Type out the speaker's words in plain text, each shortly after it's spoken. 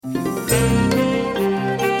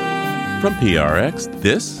From PRX,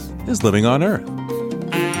 this is Living on Earth.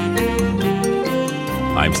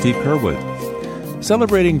 I'm Steve Curwood,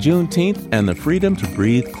 celebrating Juneteenth and the freedom to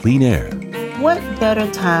breathe clean air. What better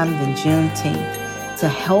time than Juneteenth to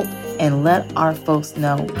help and let our folks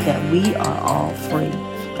know that we are all free,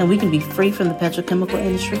 and we can be free from the petrochemical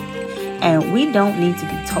industry, and we don't need to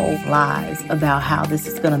be told lies about how this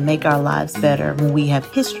is going to make our lives better when we have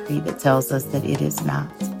history that tells us that it is not.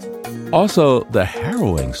 Also, the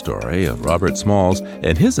harrowing story of Robert Smalls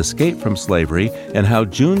and his escape from slavery, and how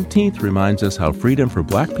Juneteenth reminds us how freedom for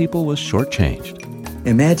Black people was shortchanged.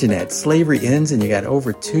 Imagine that. Slavery ends and you got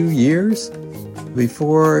over 2 years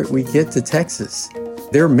before we get to Texas.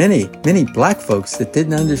 There are many Black folks that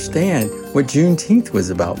didn't understand what Juneteenth was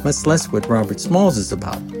about, much less what Robert Smalls is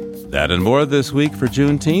about. That and more this week for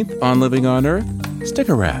Juneteenth on Living on Earth. Stick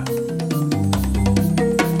around.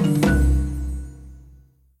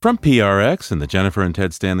 From PRX and the Jennifer and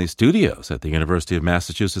Ted Stanley studios at the University of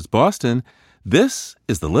Massachusetts, Boston, this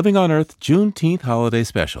is the Living on Earth Juneteenth Holiday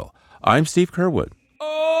Special. I'm Steve Curwood.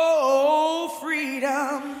 Oh,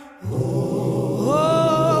 freedom.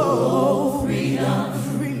 Oh, freedom.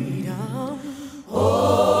 Freedom.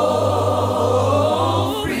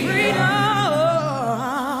 Oh, freedom.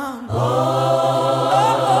 Oh,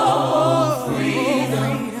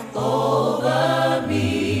 freedom over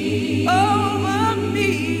me. Over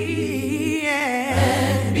me.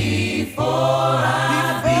 And before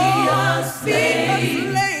I be a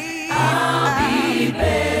slave, I'll be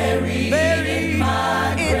buried in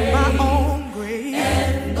my own grave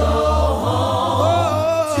and go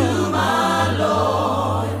home to my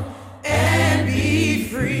Lord and be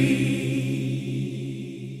free.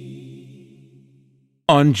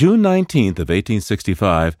 On June 19th of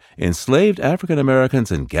 1865, enslaved African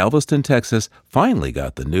Americans in Galveston, Texas, finally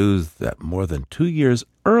got the news that more than 2 years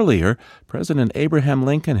earlier, President Abraham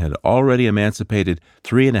Lincoln had already emancipated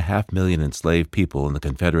 3.5 million enslaved people in the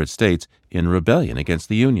Confederate States in rebellion against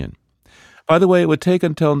the Union. By the way, it would take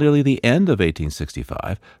until nearly the end of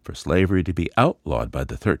 1865 for slavery to be outlawed by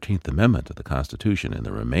the 13th Amendment of the Constitution in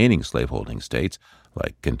the remaining slaveholding states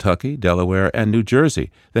like Kentucky, Delaware, and New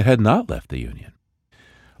Jersey that had not left the Union.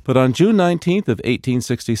 But on June 19th of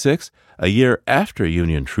 1866, a year after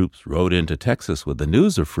Union troops rode into Texas with the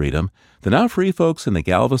news of freedom, the now free folks in the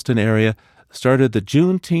Galveston area started the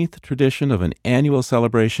Juneteenth tradition of an annual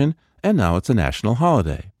celebration, and now it's a national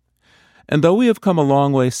holiday. And though we have come a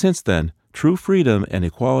long way since then, true freedom and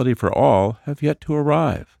equality for all have yet to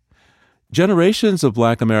arrive. Generations of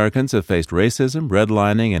Black Americans have faced racism,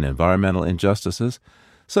 redlining, and environmental injustices,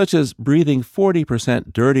 such as breathing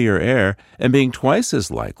 40% dirtier air and being twice as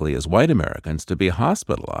likely as white Americans to be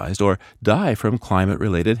hospitalized or die from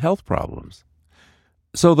climate-related health problems.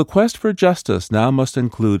 So the quest for justice now must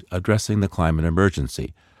include addressing the climate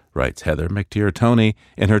emergency, writes Heather McTeer Toney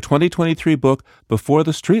in her 2023 book, Before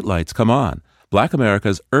the Streetlights Come On, Black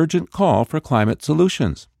America's Urgent Call for Climate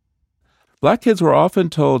Solutions. Black kids were often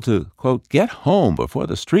told to, quote, get home before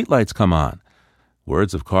the streetlights come on,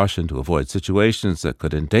 words of caution to avoid situations that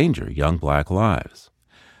could endanger young Black lives.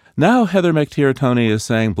 Now Heather McTeer Toney is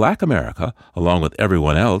saying Black America, along with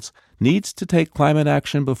everyone else, needs to take climate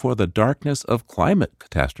action before the darkness of climate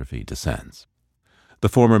catastrophe descends. The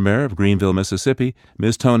former mayor of Greenville, Mississippi,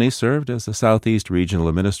 Ms. Toney served as the Southeast Regional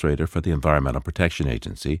Administrator for the Environmental Protection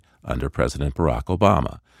Agency under President Barack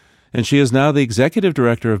Obama, and she is now the Executive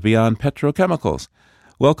Director of Beyond Petrochemicals.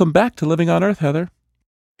 Welcome back to Living on Earth, Heather.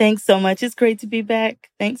 Thanks so much. It's great to be back.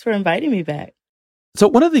 Thanks for inviting me back. So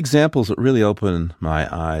one of the examples that really opened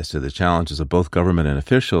my eyes to the challenges of both government and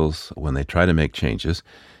officials when they try to make changes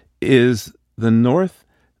is the North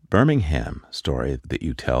Birmingham story that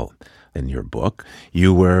you tell in your book.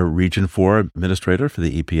 You were Region 4 Administrator for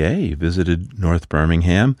the EPA. You visited North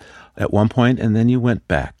Birmingham at one point, and then you went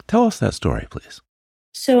back. Tell us that story, please.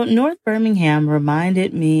 So North Birmingham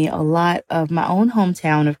reminded me a lot of my own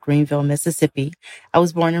hometown of Greenville, Mississippi. I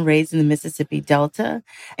was born and raised in the Mississippi Delta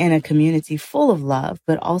in a community full of love,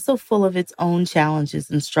 but also full of its own challenges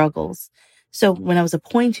and struggles. So when I was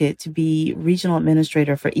appointed to be regional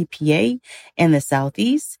administrator for EPA in the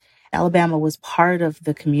Southeast, Alabama was part of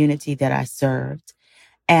the community that I served.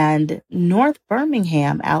 And North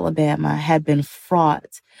Birmingham, Alabama, had been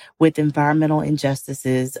fraught with environmental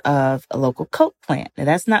injustices of a local Coke plant. Now,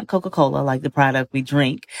 that's not Coca-Cola, like the product we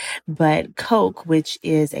drink, but Coke, which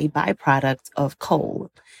is a byproduct of coal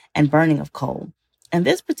and burning of coal. And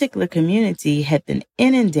this particular community had been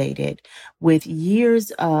inundated with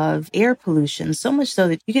years of air pollution, so much so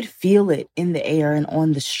that you could feel it in the air and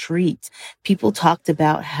on the streets. People talked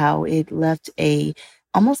about how it left a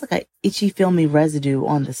almost like a itchy, filmy residue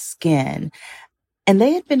on the skin. And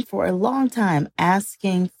they had been for a long time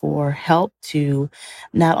asking for help to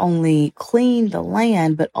not only clean the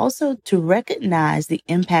land, but also to recognize the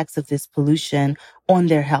impacts of this pollution on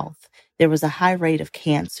their health. There was a high rate of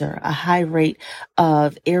cancer, a high rate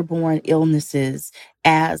of airborne illnesses,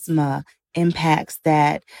 asthma, impacts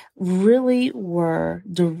that really were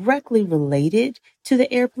directly related to the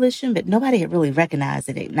air pollution, but nobody had really recognized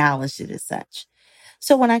it, acknowledged it as such.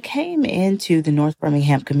 So when I came into the North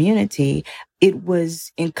Birmingham community, it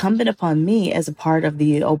was incumbent upon me as a part of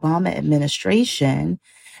the Obama administration,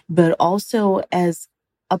 but also as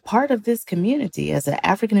a part of this community, as an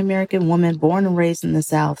African American woman born and raised in the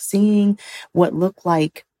South, seeing what looked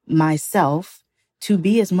like myself to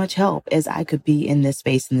be as much help as I could be in this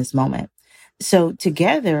space in this moment. So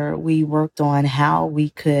together we worked on how we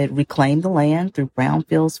could reclaim the land through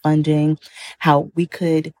brownfields funding, how we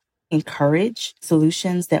could encourage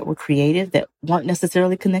solutions that were creative that weren't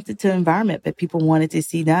necessarily connected to the environment, but people wanted to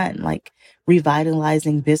see done, like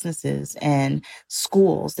revitalizing businesses and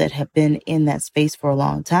schools that have been in that space for a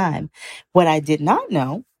long time. What I did not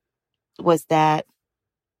know was that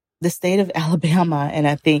the state of Alabama, and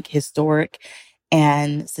I think historic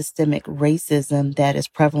and systemic racism that is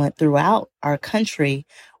prevalent throughout our country,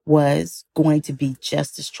 was going to be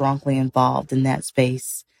just as strongly involved in that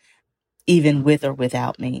space, even with or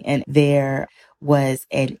without me. And there was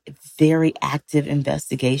a very active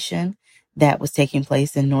investigation that was taking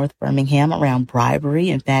place in North Birmingham around bribery.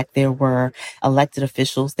 In fact, there were elected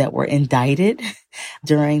officials that were indicted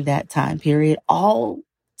during that time period, all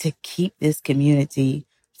to keep this community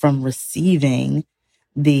from receiving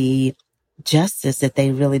the justice that they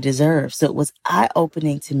really deserve. So it was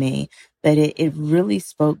eye-opening to me, but it really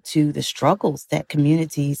spoke to the struggles that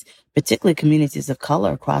communities, particularly communities of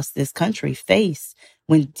color across this country, face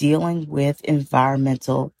when dealing with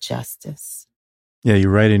environmental justice. Yeah, you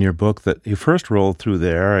write in your book that you first rolled through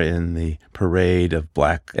there in the parade of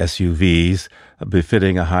black SUVs,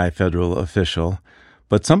 befitting a high federal official,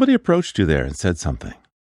 but somebody approached you there and said something.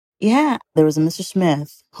 Yeah, there was a Mr.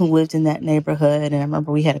 Smith who lived in that neighborhood. And I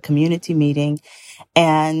remember we had a community meeting,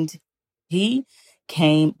 and he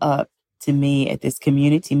came up to me at this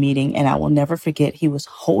community meeting, and I will never forget, he was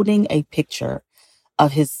holding a picture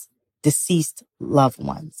of his deceased loved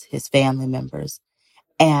ones, his family members.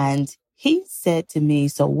 And he said to me,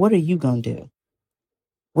 "So what are you going to do?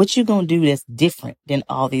 What you going to do that's different than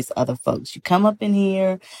all these other folks? You come up in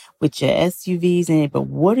here with your SUVs in it, but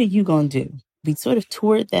what are you going to do?" We sort of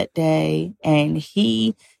toured that day, and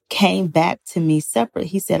he came back to me separate.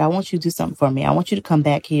 He said, "I want you to do something for me. I want you to come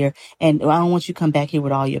back here, and I don't want you to come back here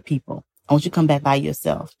with all your people. I want you to come back by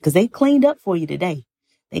yourself, because they cleaned up for you today.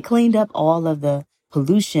 They cleaned up all of the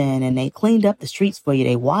pollution, and they cleaned up the streets for you.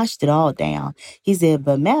 They washed it all down." He said,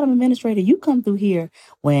 "But Madam Administrator, you come through here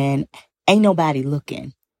when ain't nobody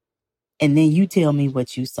looking, and then you tell me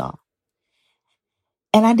what you saw."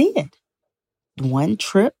 And I did. One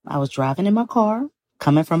trip, I was driving in my car,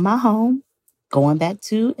 coming from my home, going back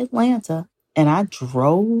to Atlanta, and I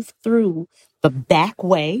drove through the back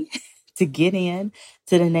way to get in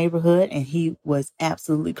to the neighborhood, and he was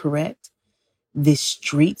absolutely correct. The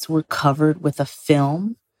streets were covered with a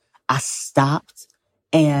film. I stopped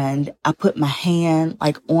and I put my hand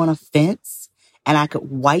like on a fence, and I could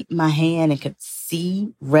wipe my hand and could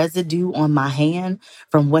see residue on my hand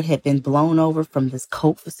from what had been blown over from this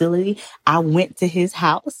coke facility. I went to his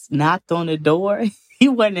house, knocked on the door. He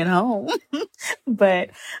wasn't at home, but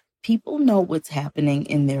people know what's happening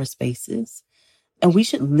in their spaces, and we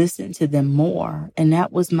should listen to them more. And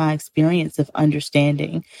that was my experience of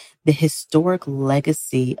understanding the historic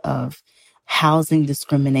legacy of housing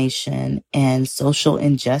discrimination and social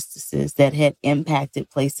injustices that had impacted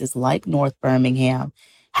places like North Birmingham,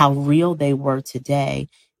 how real they were today,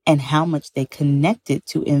 and how much they connected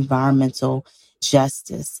to environmental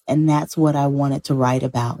justice. And that's what I wanted to write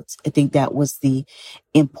about. I think that was the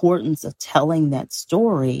importance of telling that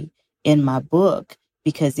story in my book,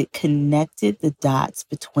 because it connected the dots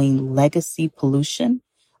between legacy pollution,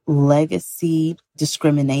 legacy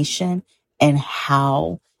discrimination, and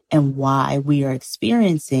how and why we are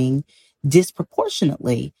experiencing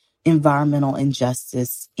disproportionately environmental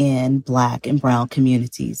injustice in Black and Brown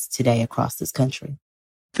communities today across this country.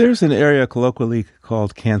 There's an area colloquially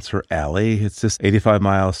called Cancer Alley. It's this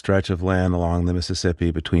 85-mile stretch of land along the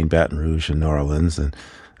Mississippi between Baton Rouge and New Orleans, and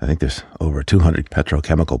I think there's over 200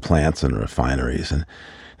 petrochemical plants and refineries. And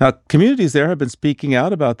Now, communities there have been speaking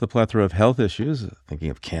out about the plethora of health issues, thinking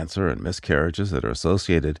of cancer and miscarriages that are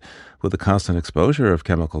associated with the constant exposure of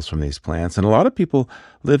chemicals from these plants. And a lot of people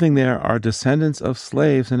living there are descendants of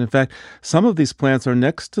slaves. And in fact, some of these plants are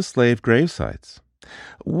next to slave grave sites.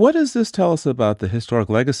 What does this tell us about the historic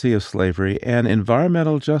legacy of slavery and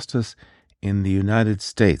environmental justice in the United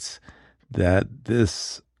States? That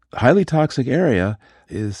this highly toxic area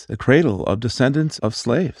is a cradle of descendants of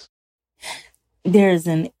slaves. There's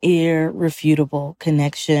an irrefutable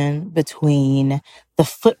connection between the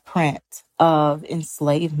footprint of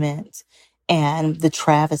enslavement and the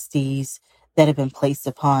travesties that have been placed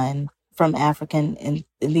upon from African and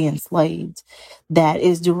the enslaved that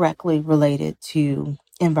is directly related to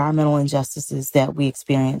environmental injustices that we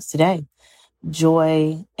experience today.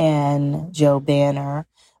 Joy and Joe Banner,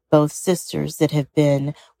 both sisters that have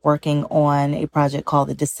been working on a project called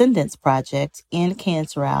the Descendants Project in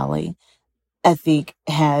Cancer Alley, I think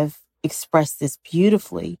have expressed this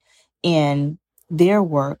beautifully in their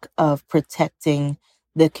work of protecting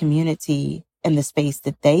the community and the space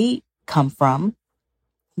that they come from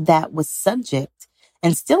that was subject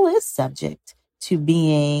and still is subject to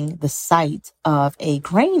being the site of a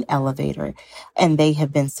grain elevator. And they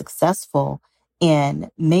have been successful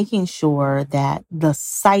in making sure that the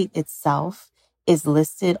site itself is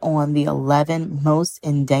listed on the 11 most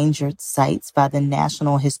endangered sites by the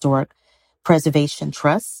National Historic Preservation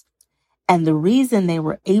Trust. And the reason they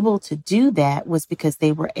were able to do that was because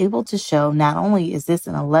they were able to show not only is this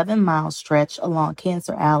an 11-mile stretch along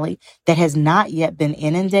Cancer Alley that has not yet been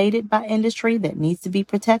inundated by industry that needs to be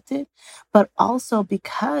protected, but also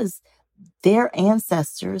because their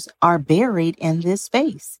ancestors are buried in this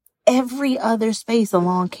space. Every other space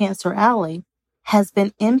along Cancer Alley has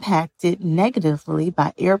been impacted negatively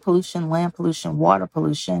by air pollution, land pollution, water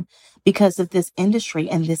pollution because of this industry.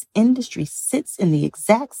 And this industry sits in the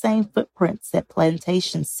exact same footprints that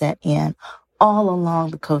plantations set in all along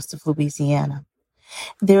the coast of Louisiana.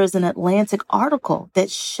 There is an Atlantic article that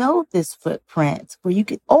showed this footprint where you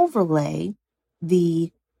could overlay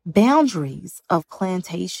the boundaries of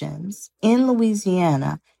plantations in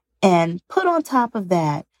Louisiana and put on top of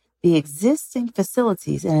that the existing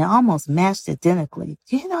facilities, and it almost matched identically.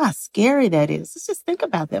 Do you know how scary that is? Let's just think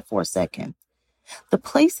about that for a second. The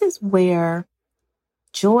places where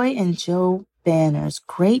Joy and Joe Banner's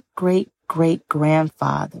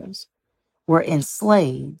great-great-great-grandfathers were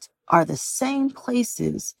enslaved are the same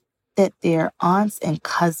places that their aunts and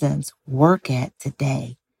cousins work at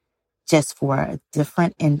today, just for a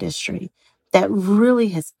different industry that really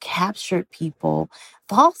has captured people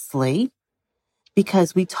falsely,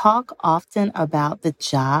 because we talk often about the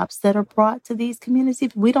jobs that are brought to these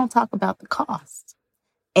communities. We don't talk about the cost.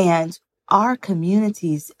 And our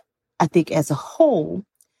communities, I think as a whole,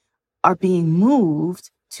 are being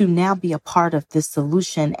moved to now be a part of the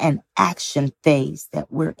solution and action phase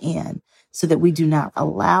that we're in so that we do not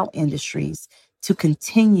allow industries to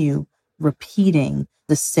continue repeating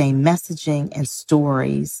the same messaging and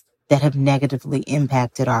stories that have negatively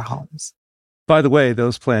impacted our homes. By the way,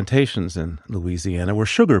 those plantations in Louisiana were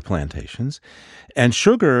sugar plantations, and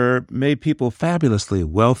sugar made people fabulously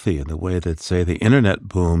wealthy in the way that, say, the internet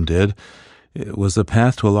boom did. It was a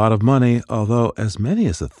path to a lot of money, although as many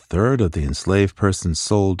as a third of the enslaved persons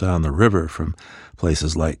sold down the river from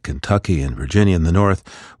places like Kentucky and Virginia in the north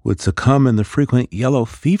would succumb in the frequent yellow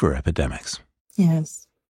fever epidemics. Yes.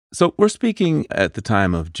 So we're speaking at the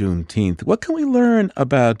time of Juneteenth. What can we learn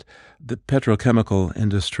about the petrochemical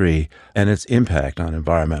industry and its impact on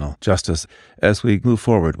environmental justice as we move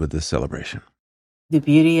forward with this celebration? The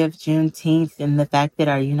beauty of Juneteenth and the fact that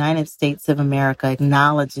our United States of America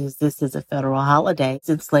acknowledges this is a federal holiday.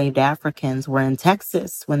 Enslaved Africans were in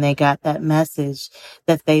Texas when they got that message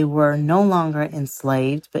that they were no longer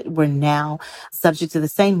enslaved, but were now subject to the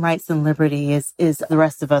same rights and liberty as the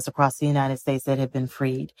rest of us across the United States that have been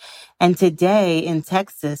freed. And today in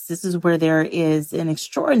Texas, this is where there is an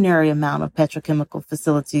extraordinary amount of petrochemical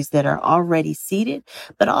facilities that are already seated,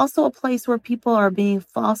 but also a place where people are being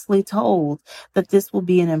falsely told that this will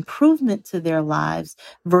be an improvement to their lives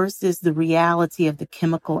versus the reality of the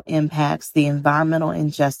chemical impacts, the environmental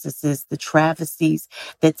injustices, the travesties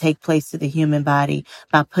that take place to the human body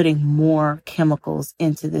by putting more chemicals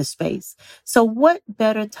into this space. So what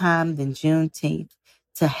better time than Juneteenth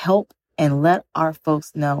to help and let our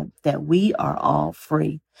folks know that we are all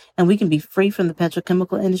free, and we can be free from the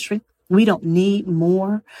petrochemical industry. We don't need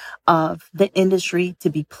more of the industry to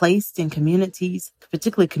be placed in communities,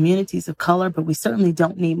 particularly communities of color, but we certainly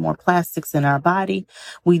don't need more plastics in our body.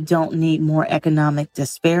 We don't need more economic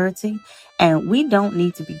disparity. And we don't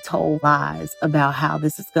need to be told lies about how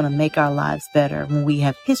this is going to make our lives better when we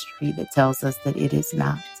have history that tells us that it is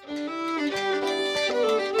not.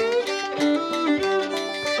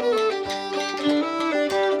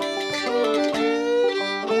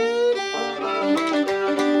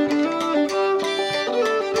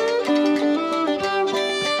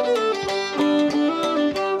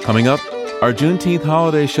 Coming up, our Juneteenth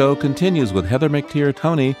holiday show continues with Heather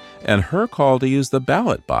McTeer-Toney and her call to use the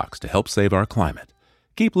ballot box to help save our climate.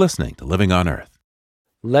 Keep listening to Living on Earth.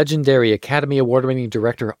 Legendary Academy Award-winning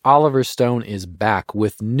director Oliver Stone is back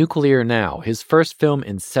with Nuclear Now, his first film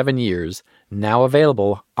in 7 years, now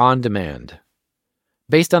available on demand.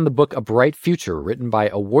 Based on the book A Bright Future, written by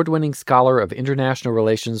award-winning scholar of international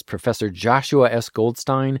relations Professor Joshua S.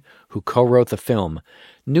 Goldstein, who co-wrote the film,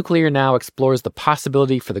 Nuclear Now explores the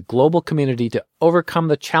possibility for the global community to overcome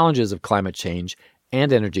the challenges of climate change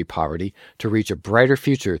and energy poverty to reach a brighter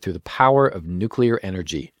future through the power of nuclear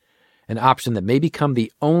energy, an option that may become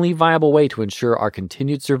the only viable way to ensure our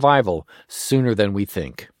continued survival sooner than we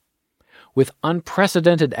think. With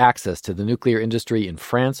unprecedented access to the nuclear industry in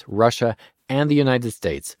France, Russia, and the United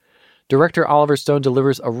States, director Oliver Stone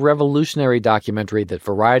delivers a revolutionary documentary that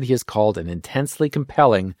Variety has called an intensely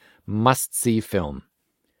compelling, must-see film.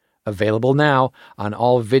 Available now on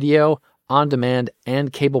all video, on-demand,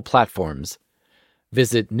 and cable platforms.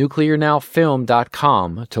 Visit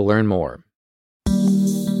nuclearnowfilm.com to learn more.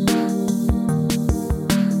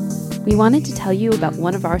 We wanted to tell you about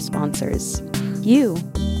one of our sponsors, you.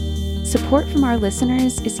 Support from our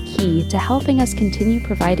listeners is key to helping us continue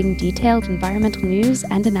providing detailed environmental news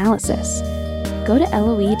and analysis. Go to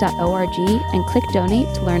LOE.org and click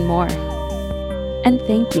Donate to learn more. And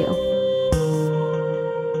thank you.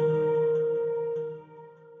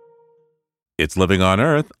 It's Living on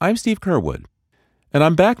Earth. I'm Steve Kerwood. And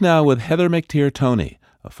I'm back now with Heather McTeer-Toney,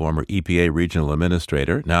 a former EPA regional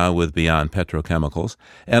administrator, now with Beyond Petrochemicals,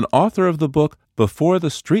 and author of the book Before the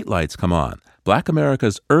Streetlights Come On, Black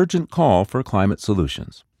America's Urgent Call for Climate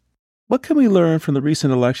Solutions. What can we learn from the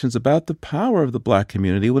recent elections about the power of the Black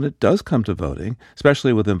community when it does come to voting,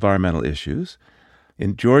 especially with environmental issues?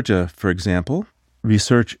 In Georgia, for example,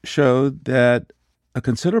 research showed that a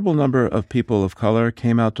considerable number of people of color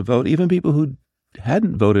came out to vote, even people who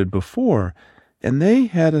hadn't voted before, and they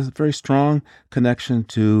had a very strong connection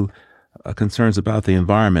to concerns about the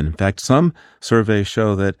environment. In fact, some surveys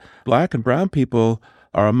show that Black and brown people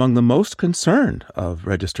are among the most concerned of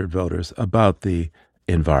registered voters about the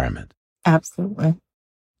environment. Absolutely.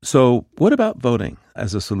 So what about voting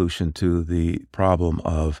as a solution to the problem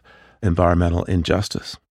of environmental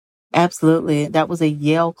injustice? Absolutely. That was a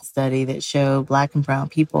Yale study that showed Black and brown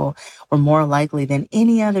people were more likely than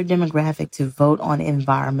any other demographic to vote on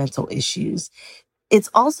environmental issues. It's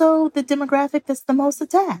also the demographic that's the most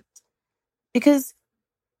attacked because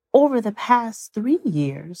over the past 3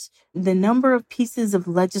 years, the number of pieces of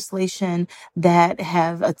legislation that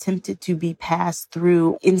have attempted to be passed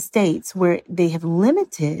through in states where they have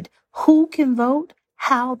limited who can vote,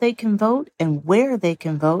 how they can vote, and where they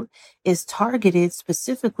can vote is targeted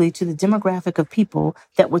specifically to the demographic of people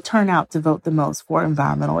that would turn out to vote the most for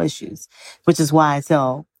environmental issues, which is why I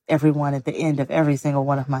tell everyone at the end of every single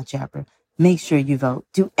one of my chapters, make sure you vote.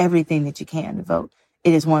 Do everything that you can to vote.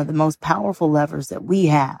 It is one of the most powerful levers that we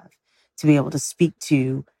have to be able to speak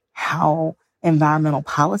to how environmental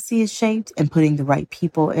policy is shaped and putting the right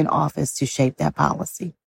people in office to shape that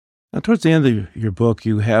policy. Now, towards the end of your book,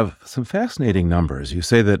 you have some fascinating numbers. You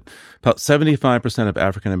say that about 75% of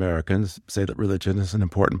African Americans say that religion is an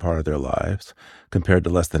important part of their lives, compared to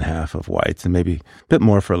less than half of whites and maybe a bit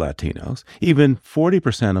more for Latinos, even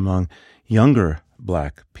 40% among younger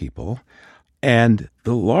Black people. And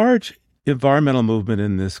the large environmental movement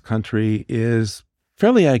in this country is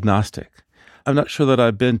fairly agnostic. I'm not sure that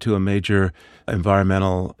I've been to a major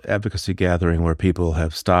environmental advocacy gathering where people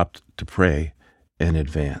have stopped to pray in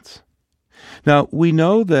advance. Now, we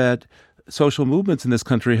know that social movements in this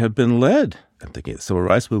country have been led, I'm thinking of the civil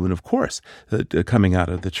rights movement, of course, coming out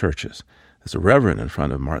of the churches. There's a reverend in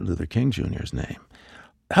front of Martin Luther King Jr.'s name.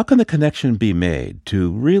 How can the connection be made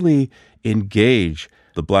to really engage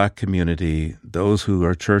the Black community, those who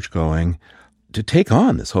are church-going, to take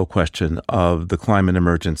on this whole question of the climate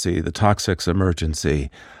emergency, the toxics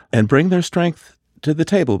emergency, and bring their strength to the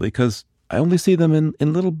table? Because I only see them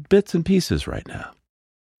in little bits and pieces right now.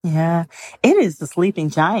 Yeah, it is the sleeping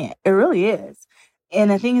giant. It really is.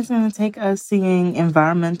 And I think it's going to take us seeing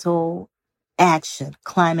environmental action,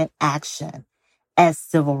 climate action, as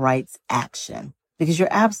civil rights action. Because you're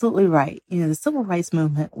absolutely right. The civil rights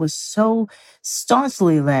movement was so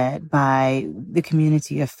staunchly led by the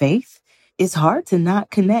community of faith. It's hard to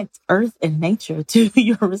not connect earth and nature to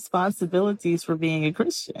your responsibilities for being a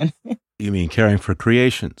Christian. You mean caring for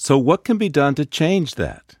creation. So what can be done to change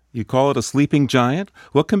that? You call it a sleeping giant?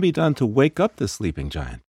 What can be done to wake up the sleeping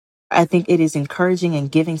giant? I think it is encouraging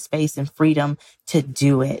and giving space and freedom to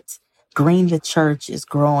do it. Green the Church is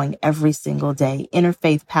growing every single day.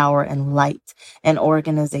 Interfaith Power and Light, an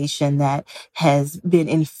organization that has been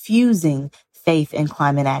infusing faith in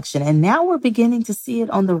climate action. And now we're beginning to see it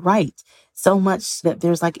on the right, so much that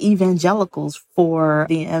there's like evangelicals for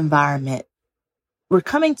the environment. We're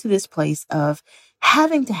coming to this place of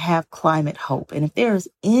having to have climate hope. And if there is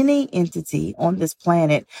any entity on this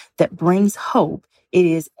planet that brings hope, it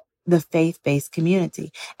is the faith-based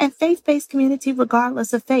community. And faith-based community,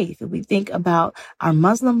 regardless of faith. If we think about our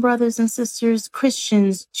Muslim brothers and sisters,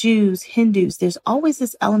 Christians, Jews, Hindus, there's always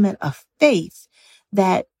this element of faith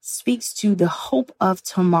that speaks to the hope of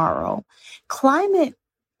tomorrow. Climate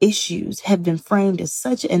issues have been framed as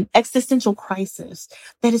such an existential crisis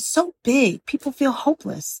that is so big, people feel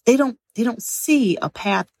hopeless. They don't see a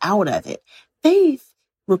path out of it. Faith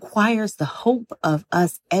requires the hope of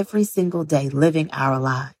us every single day living our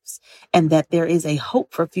lives, and that there is a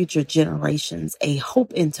hope for future generations, a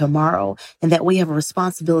hope in tomorrow, and that we have a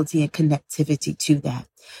responsibility and connectivity to that.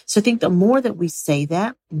 So I think the more that we say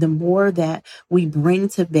that, the more that we bring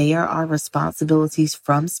to bear our responsibilities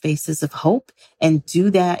from spaces of hope and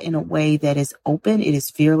do that in a way that is open, it is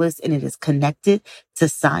fearless, and it is connected to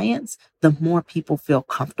science, the more people feel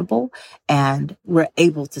comfortable and we're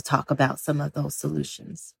able to talk about some of those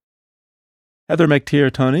solutions. Heather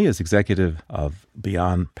McTeer-Toney is executive of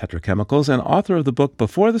Beyond Petrochemicals and author of the book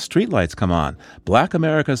Before the Streetlights Come On, Black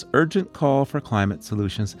America's Urgent Call for Climate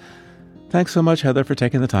Solutions. Thanks so much, Heather, for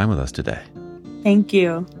taking the time with us today. Thank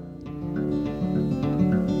you.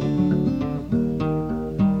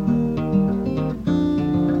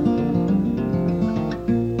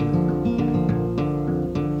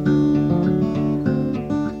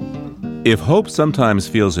 If hope sometimes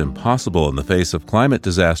feels impossible in the face of climate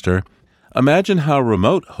disaster, imagine how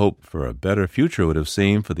remote hope for a better future would have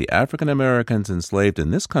seemed for the African Americans enslaved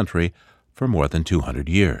in this country for more than 200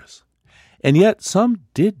 years. And yet some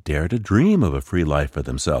did dare to dream of a free life for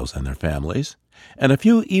themselves and their families, and a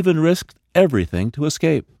few even risked everything to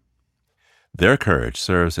escape. Their courage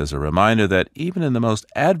serves as a reminder that even in the most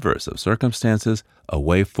adverse of circumstances, a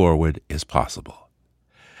way forward is possible.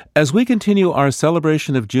 As we continue our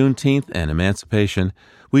celebration of Juneteenth and emancipation,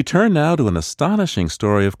 we turn now to an astonishing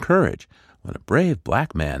story of courage when a brave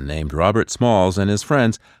black man named Robert Smalls and his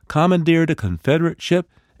friends commandeered a Confederate ship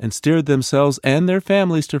and steered themselves and their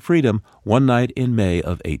families to freedom one night in May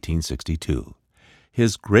of 1862.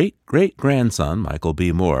 His great-great-grandson, Michael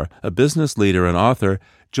B. Moore, a business leader and author,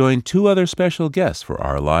 joined two other special guests for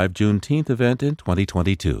our live Juneteenth event in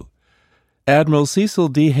 2022. Admiral Cecil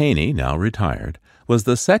D. Haney, now retired, was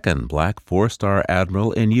the second black four-star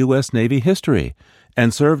admiral in U.S. Navy history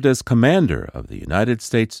and served as commander of the United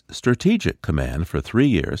States Strategic Command for 3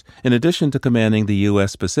 years, in addition to commanding the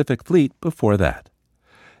U.S. Pacific Fleet before that.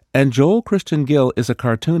 And Joel Christian Gill is a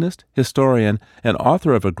cartoonist, historian, and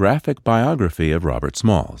author of a graphic biography of Robert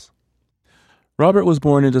Smalls. Robert was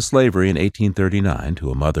born into slavery in 1839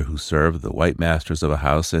 to a mother who served the white masters of a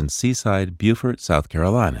house in seaside Beaufort, South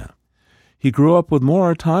Carolina. He grew up with more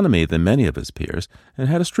autonomy than many of his peers and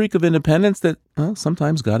had a streak of independence that,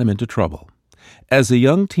 sometimes got him into trouble. As a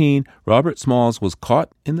young teen, Robert Smalls was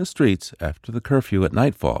caught in the streets after the curfew at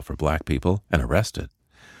nightfall for black people and arrested.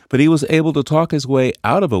 But he was able to talk his way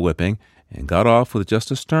out of a whipping and got off with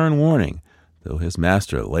just a stern warning, though his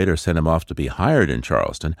master later sent him off to be hired in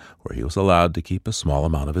Charleston, where he was allowed to keep a small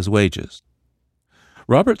amount of his wages.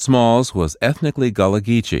 Robert Smalls was ethnically Gullah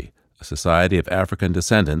Geechee, a society of African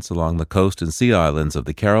descendants along the coast and sea islands of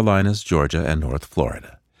the Carolinas, Georgia, and North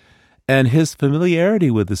Florida. And his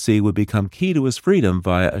familiarity with the sea would become key to his freedom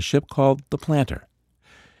via a ship called the Planter.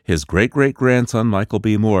 His great-great-grandson, Michael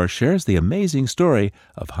B. Moore, shares the amazing story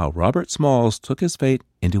of how Robert Smalls took his fate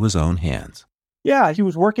into his own hands. Yeah, he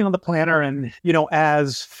was working on the Planter, and,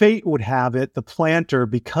 as fate would have it, the Planter,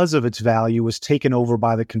 because of its value, was taken over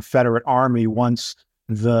by the Confederate Army once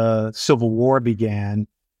the Civil War began,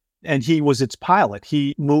 and he was its pilot.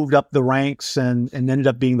 He moved up the ranks and ended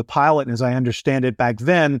up being the pilot, and as I understand it back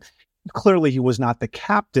then, clearly he was not the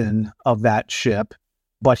captain of that ship,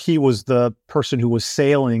 but he was the person who was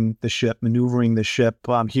sailing the ship, maneuvering the ship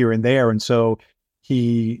here and there. And so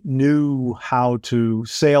He knew how to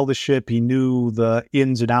sail the ship. He knew the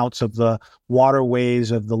ins and outs of the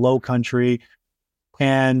waterways of the Low Country.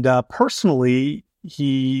 And personally,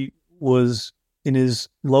 he was in his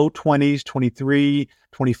low 20s, 23,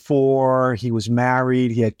 24. He was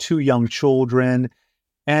married. He had 2 young children.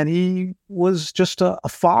 And he was just a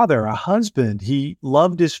father, a husband. He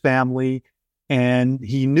loved his family. And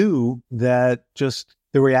he knew that just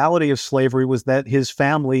the reality of slavery was that his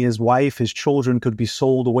family, his wife, his children could be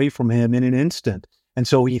sold away from him in an instant. And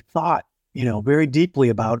so he thought, very deeply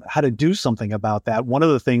about how to do something about that. One of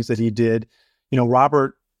the things that he did,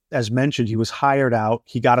 Robert, as mentioned, he was hired out.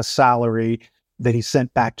 He got a salary that he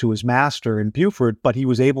sent back to his master in Beaufort, but he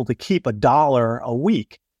was able to keep $1 a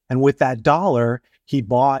week. And with that dollar, he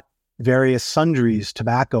bought various sundries,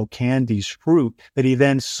 tobacco, candies, fruit that he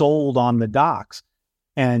then sold on the docks.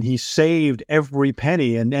 And he saved every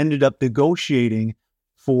penny and ended up negotiating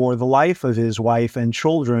for the life of his wife and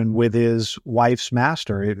children with his wife's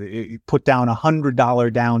master. He put down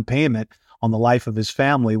 $100 down payment on the life of his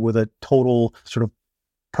family with a total sort of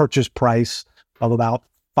purchase price of about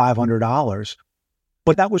 $500.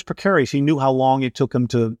 But that was precarious. He knew how long it took him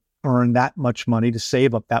to earn that much money, to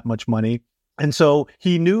save up that much money. And so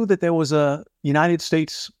he knew that there was a United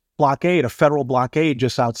States blockade, a federal blockade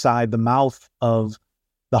just outside the mouth of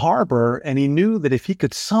the harbor. And he knew that if he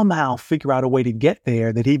could somehow figure out a way to get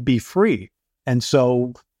there, that he'd be free. And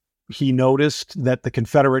so he noticed that the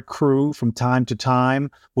Confederate crew from time to time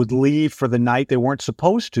would leave for the night. They weren't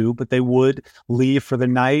supposed to, but they would leave for the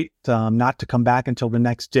night, not to come back until the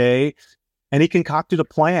next day. And he concocted a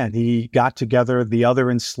plan. He got together the other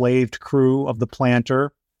enslaved crew of the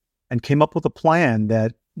planter and came up with a plan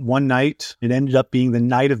that one night, it ended up being the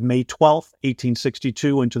night of May 12th,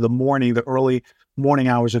 1862, into the early morning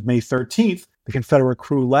hours of May 13th, the Confederate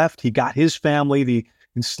crew left. He got his family, the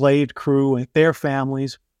enslaved crew, and their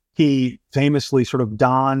families. He famously sort of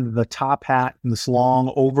donned the top hat and this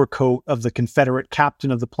long overcoat of the Confederate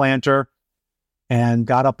captain of the planter and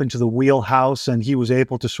got up into the wheelhouse, and he was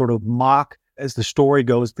able to sort of mock, as the story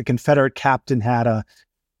goes, the Confederate captain had an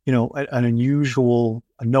unusual,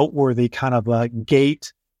 a noteworthy kind of a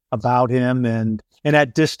gait about him. And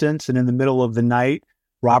at distance and in the middle of the night,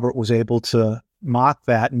 Robert was able to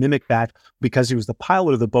mimic that, because he was the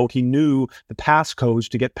pilot of the boat. He knew the passcodes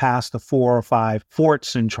to get past the 4 or 5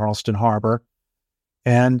 forts in Charleston Harbor.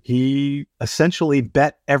 And he essentially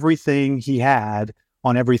bet everything he had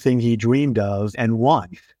on everything he dreamed of and won.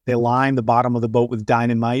 They lined the bottom of the boat with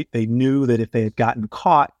dynamite. They knew that if they had gotten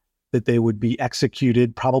caught, that they would be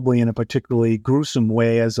executed, probably in a particularly gruesome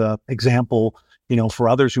way, as an example, for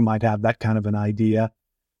others who might have that kind of an idea.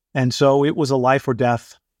 And so it was a life or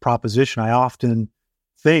death proposition. I often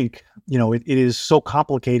think, it is so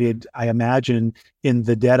complicated, I imagine, in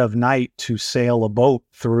the dead of night to sail a boat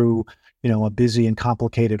through, a busy and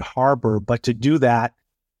complicated harbor, but to do that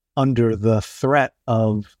under the threat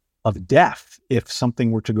of death, if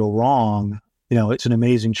something were to go wrong, it's an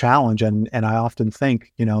amazing challenge. And I often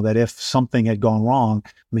think, that if something had gone wrong,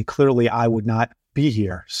 clearly I would not be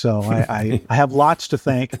here. So I have lots to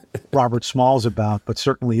thank Robert Smalls about, but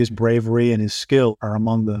certainly his bravery and his skill are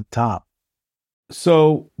among the top.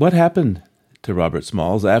 So what happened to Robert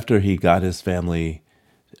Smalls after he got his family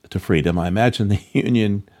to freedom? I imagine the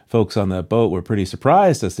Union folks on that boat were pretty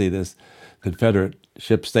surprised to see this Confederate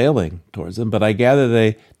ship sailing towards them, but I gather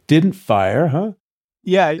they didn't fire, huh?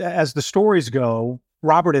 Yeah, as the stories go,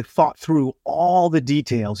 Robert had thought through all the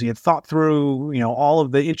details. He had thought through, all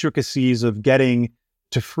of the intricacies of getting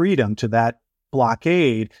to freedom, to that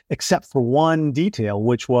blockade, except for one detail,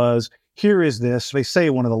 which was, here is this, they say,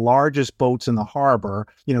 one of the largest boats in the harbor,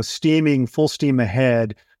 steaming full steam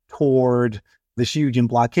ahead toward this Union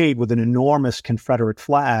blockade with an enormous Confederate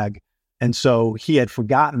flag. And so he had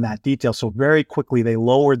forgotten that detail. So very quickly, they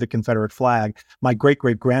lowered the Confederate flag. My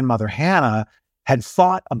great-great-grandmother, Hannah, had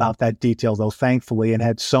thought about that detail, though, thankfully, and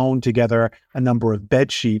had sewn together a number of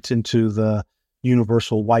bed sheets into the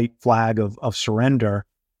universal white flag of surrender.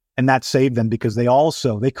 And that saved them, because they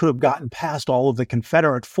could have gotten past all of the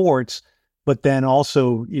Confederate forts, but then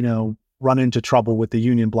also, run into trouble with the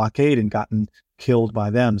Union blockade and gotten killed by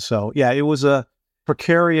them. So, yeah, it was a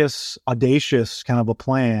precarious, audacious kind of a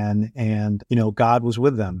plan, and, God was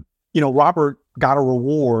with them. Robert got a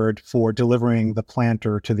reward for delivering the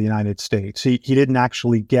planter to the United States. He didn't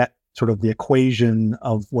actually get sort of the equation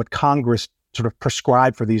of what Congress sort of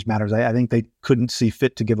prescribed for these matters. I think they couldn't see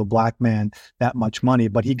fit to give a black man that much money,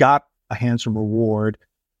 but he got a handsome reward,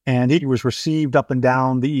 and he was received up and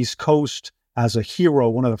down the East Coast as a hero,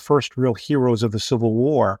 one of the first real heroes of the Civil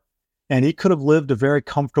War. And he could have lived a very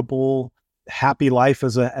comfortable, happy life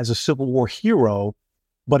as a Civil War hero,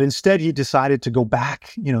 but instead he decided to go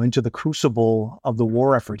back, into the crucible of the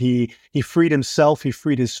war effort. He freed himself, he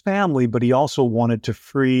freed his family, but he also wanted to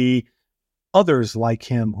free others like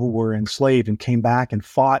him who were enslaved, and came back and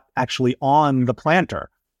fought actually on the Planter.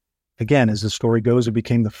 Again, as the story goes, he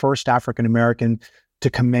became the first African American to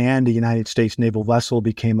command a United States naval vessel,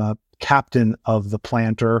 became a captain of the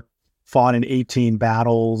Planter, fought in 18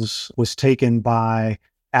 battles, was taken by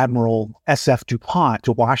Admiral S.F. DuPont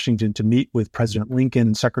to Washington to meet with President Lincoln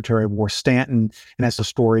and Secretary of War Stanton. And as the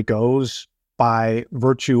story goes, by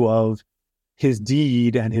virtue of his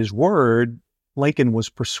deed and his word, Lincoln was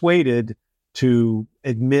persuaded to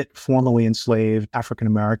admit formerly enslaved African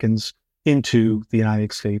Americans into the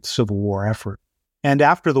United States Civil War effort. And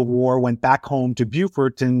after the war, went back home to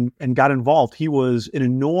Beaufort and got involved. He was an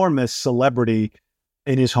enormous celebrity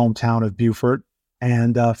in his hometown of Beaufort,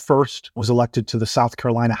 and first was elected to the South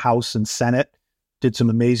Carolina House and Senate, did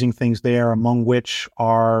some amazing things there, among which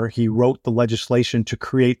are he wrote the legislation to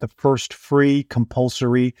create the first free,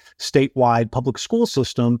 compulsory, statewide public school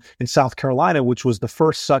system in South Carolina, which was the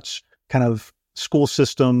first such kind of school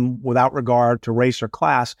system without regard to race or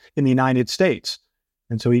class in the United States.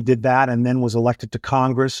 And so he did that, and then was elected to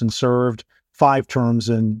Congress and served 5 terms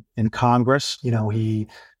in Congress. He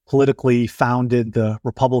politically founded the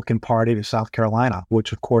Republican Party of South Carolina,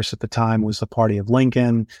 which of course at the time was the party of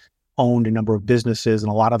Lincoln, owned a number of businesses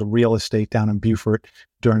and a lot of the real estate down in Beaufort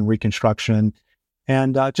during Reconstruction.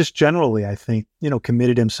 And just generally, I think,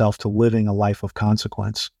 committed himself to living a life of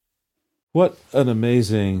consequence. What an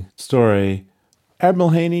amazing story. Admiral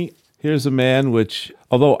Haney, here's a man which,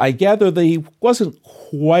 although I gather that he wasn't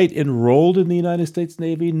quite enrolled in the United States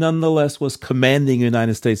Navy, nonetheless was commanding a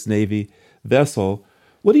United States Navy vessel.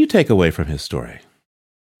 What do you take away from his story?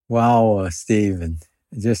 Wow, Steve, and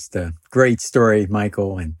just a great story,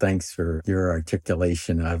 Michael, and thanks for your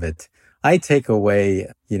articulation of it. I take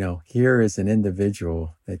away, here is an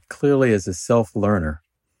individual that clearly is a self-learner,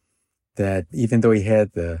 that even though he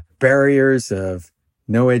had the barriers of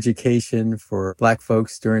no education for Black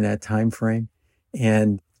folks during that time frame,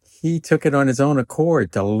 and he took it on his own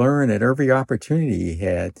accord to learn at every opportunity he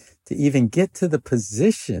had to even get to the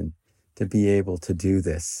position to be able to do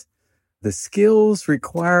this. The skills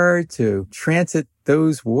required to transit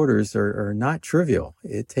those waters are not trivial.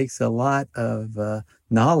 It takes a lot of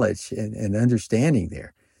knowledge and understanding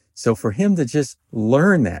there. So for him to just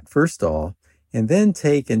learn that, first of all, and then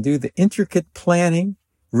take and do the intricate planning,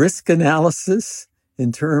 risk analysis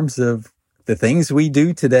in terms of the things we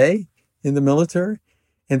do today in the military,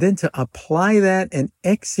 and then to apply that and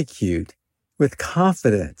execute with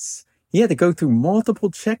confidence. He had to go through multiple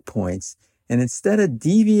checkpoints, and instead of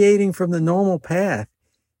deviating from the normal path,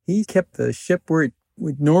 he kept the ship where it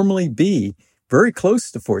would normally be, very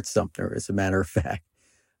close to Fort Sumter, as a matter of fact.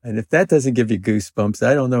 And if that doesn't give you goosebumps,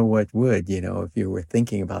 I don't know what would, if you were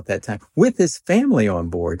thinking about that time with his family on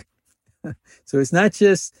board. So it's not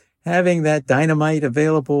just having that dynamite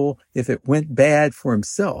available if it went bad for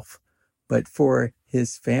himself, but for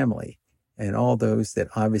his family and all those that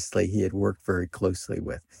obviously he had worked very closely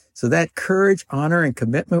with. So that courage, honor, and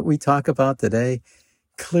commitment we talk about today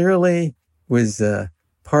clearly was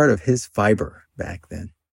part of his fiber back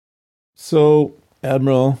then. So,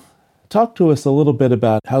 Admiral, talk to us a little bit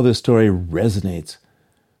about how this story resonates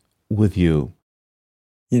with you.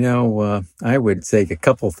 I would say a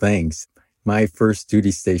couple things. My first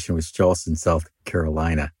duty station was Charleston, South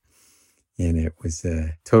Carolina, and it was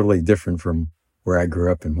totally different from where I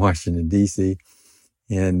grew up in Washington, D.C.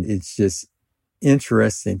 And it's just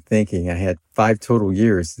interesting thinking. I had 5 total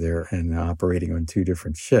years there and operating on 2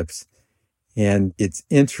 different ships. And it's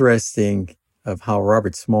interesting of how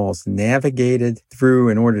Robert Smalls navigated through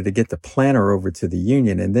in order to get the planter over to the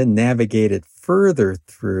Union, and then navigated further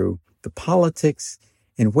through the politics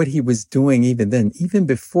and what he was doing even then, even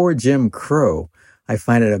before Jim Crow. I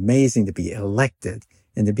find it amazing to be elected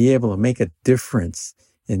and to be able to make a difference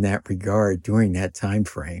in that regard during that time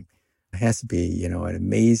frame. It has to be, an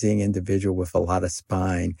amazing individual with a lot of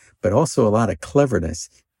spine, but also a lot of cleverness.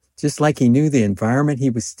 Just like he knew the environment he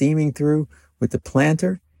was steaming through with the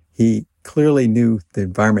planter, he clearly knew the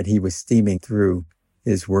environment he was steaming through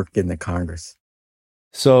his work in the Congress.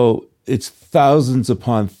 So it's thousands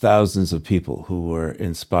upon thousands of people who were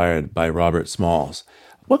inspired by Robert Smalls.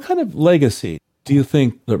 What kind of legacy do you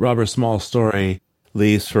think that Robert Smalls' story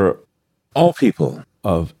leaves for all people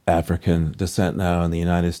of African descent now in the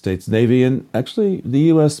United States Navy and actually the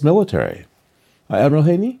U.S. military? Admiral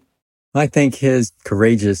Haney? I think his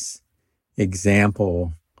courageous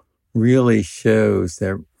example really shows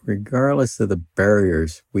that regardless of the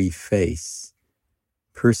barriers we face,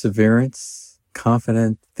 perseverance,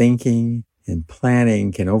 confident thinking, and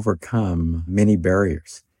planning can overcome many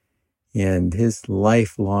barriers. And his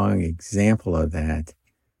lifelong example of that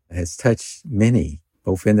has touched many,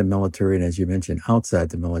 both in the military and, as you mentioned,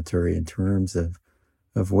 outside the military in terms of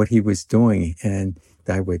what he was doing. And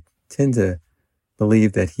I would tend to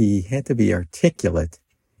believe that he had to be articulate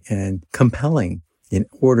and compelling in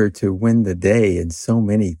order to win the day in so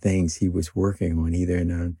many things he was working on, either in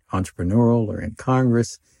an entrepreneurial or in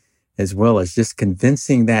Congress, as well as just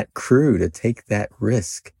convincing that crew to take that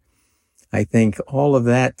risk. I think all of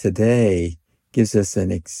that today gives us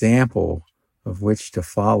an example of which to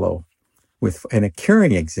follow, and a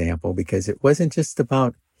caring example, because it wasn't just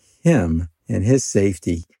about him and his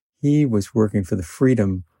safety. He was working for the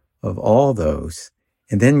freedom of all those.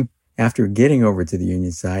 And then after getting over to the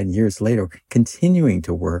Union side, years later, continuing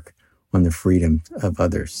to work on the freedom of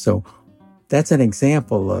others. So that's an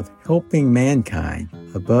example of helping mankind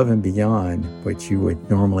above and beyond what you would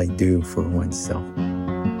normally do for oneself.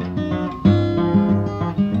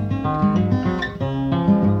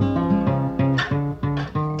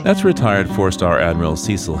 That's retired four-star Admiral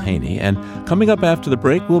Cecil Haney, and coming up after the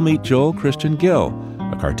break, we'll meet Joel Christian Gill,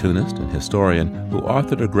 a cartoonist and historian who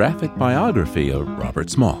authored a graphic biography of Robert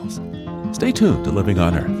Smalls. Stay tuned to Living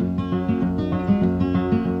on Earth.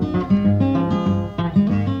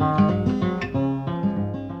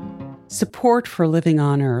 Support for Living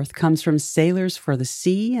on Earth comes from Sailors for the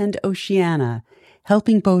Sea and Oceana,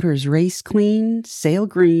 helping boaters race clean, sail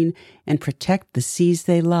green, and protect the seas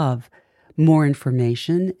they love. More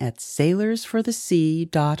information at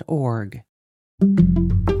sailorsforthesea.org.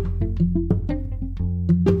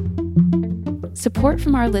 Support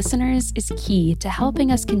from our listeners is key to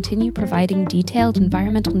helping us continue providing detailed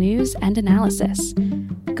environmental news and analysis.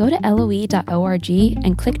 Go to LOE.org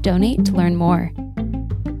and click Donate to learn more.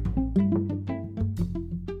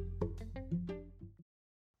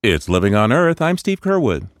 It's Living on Earth. I'm Steve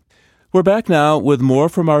Curwood. We're back now with more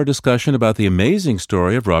from our discussion about the amazing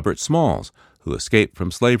story of Robert Smalls, who escaped from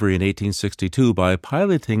slavery in 1862 by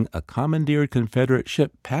piloting a commandeered Confederate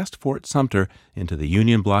ship past Fort Sumter into the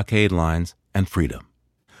Union blockade lines and freedom.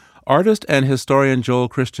 Artist and historian Joel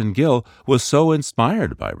Christian Gill was so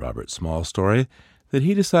inspired by Robert Smalls' story that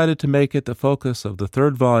he decided to make it the focus of the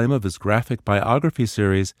third volume of his graphic biography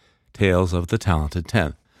series, Tales of the Talented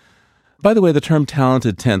Tenth. By the way, the term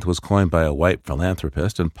talented tenth was coined by a white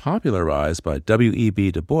philanthropist and popularized by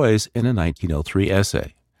W.E.B. Du Bois in a 1903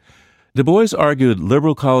 essay. Du Bois argued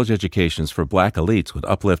liberal college educations for black elites would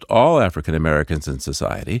uplift all African Americans in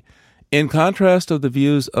society, in contrast of the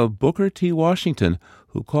views of Booker T. Washington,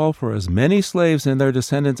 who called for as many slaves and their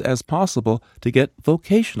descendants as possible to get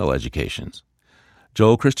vocational educations.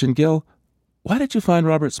 Joel Christian Gill, why did you find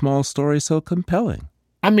Robert Smalls' story so compelling?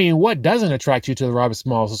 I mean, what doesn't attract you to the Robert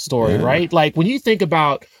Smalls story, right? Like, when you think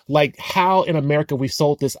about, like, how in America we've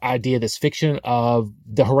sold this idea, this fiction of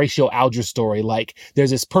the Horatio Alger story, like,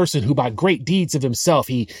 there's this person who by great deeds of himself,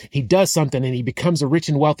 he does something and he becomes a rich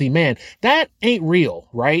and wealthy man. That ain't real,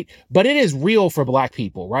 right? But it is real for black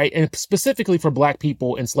people, right? And specifically for black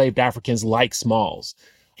people, enslaved Africans like Smalls.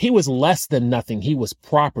 He was less than nothing. He was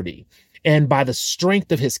property. And by the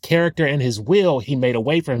strength of his character and his will, he made a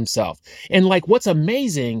way for himself. And like, what's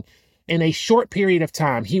amazing, in a short period of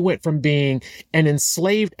time, he went from being an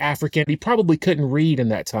enslaved African. He probably couldn't read in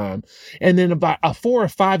that time. And then about a 4 or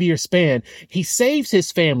 5 year span, he saves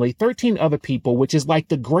his family, 13 other people, which is like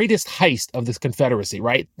the greatest heist of this Confederacy,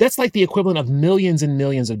 right? That's like the equivalent of millions and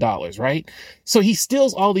millions of dollars, right? So he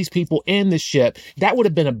steals all these people in the ship. That would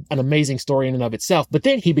have been an amazing story in and of itself. But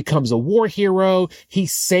then he becomes a war hero. He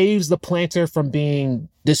saves the planter from being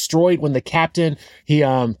destroyed when the captain, he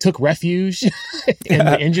took refuge in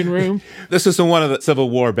the engine room. This is in one of the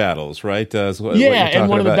Civil War battles, right? And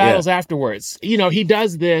one of the battles afterwards. You know, he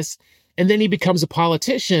does this, and then he becomes a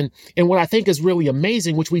politician. And what I think is really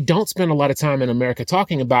amazing, which we don't spend a lot of time in America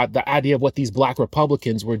talking about, the idea of what these black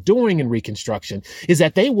Republicans were doing in Reconstruction, is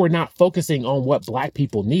that they were not focusing on what black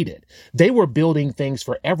people needed. They were building things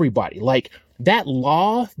for everybody. Like that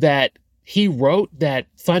law that he wrote that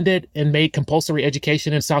funded and made compulsory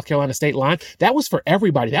education in South Carolina state line, that was for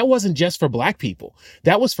everybody. That wasn't just for black people.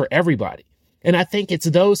 That was for everybody. And I think it's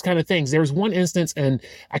those kind of things. There's one instance, and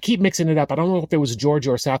I keep mixing it up. I don't know if it was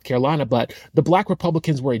Georgia or South Carolina, but the black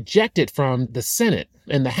Republicans were ejected from the Senate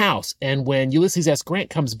and the House. And when Ulysses S.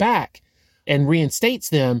 Grant comes back and reinstates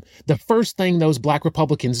them, the first thing those black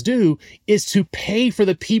Republicans do is to pay for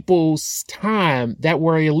the people's time that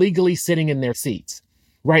were illegally sitting in their seats.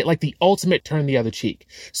 Right? Like the ultimate turn the other cheek.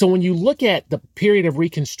 So when you look at the period of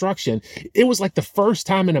Reconstruction, it was like the first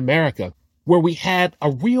time in America where we had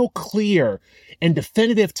a real clear and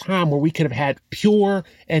definitive time where we could have had pure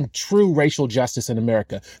and true racial justice in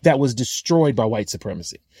America that was destroyed by white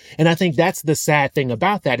supremacy. And I think that's the sad thing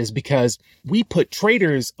about that, is because we put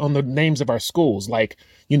traitors on the names of our schools, like,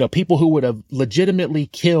 people who would have legitimately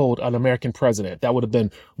killed an American president. That would have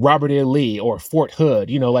been Robert E. Lee or Fort Hood,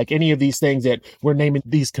 like any of these things that we're naming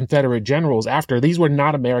these Confederate generals after. These were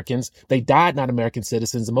not Americans. They died not American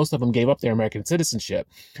citizens, and most of them gave up their American citizenship.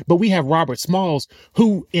 But we have Robert Smalls,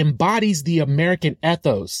 who embodies the American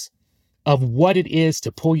ethos of what it is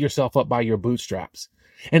to pull yourself up by your bootstraps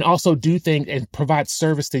and also do things and provide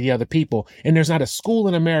service to the other people. And there's not a school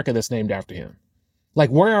in America that's named after him.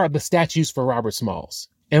 Like, where are the statues for Robert Smalls?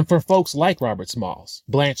 And for folks like Robert Smalls,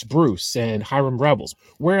 Blanche Bruce, and Hiram Revels,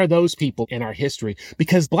 where are those people in our history?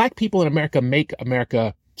 Because Black people in America make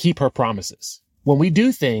America keep her promises. When we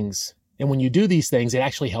do things, and when you do these things, it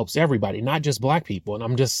actually helps everybody, not just Black people. And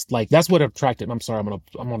I'm just like, that's what attracted me. I'm sorry,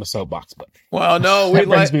 I'm on a soapbox, but well, no, that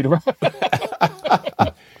brings me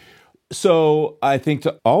to. So I think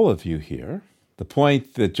to all of you here, the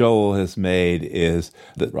point that Joel has made is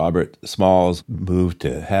that Robert Smalls moved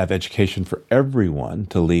to have education for everyone,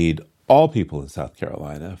 to lead all people in South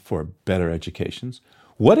Carolina for better educations.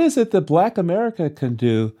 What is it that Black America can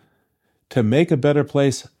do to make a better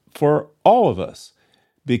place for all of us?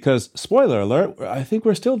 Because, spoiler alert, I think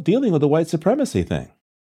we're still dealing with the white supremacy thing.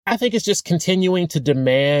 I think it's just continuing to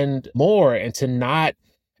demand more and to not,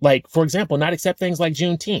 like, for example, not accept things like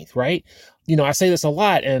Juneteenth, right? I say this a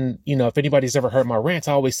lot, and, if anybody's ever heard my rants,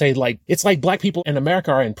 I always say, like, it's like Black people in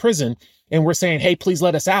America are in prison and we're saying, hey, please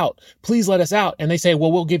let us out. Please let us out. And they say,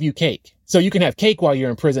 well, we'll give you cake. So you can have cake while you're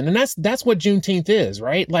in prison. And that's what Juneteenth is,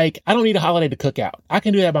 right? Like, I don't need a holiday to cook out. I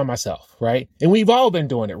can do that by myself, right? And we've all been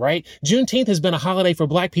doing it, right? Juneteenth has been a holiday for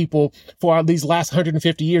Black people for these last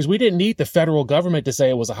 150 years. We didn't need the federal government to say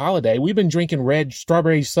it was a holiday. We've been drinking red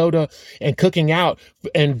strawberry soda and cooking out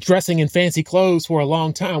and dressing in fancy clothes for a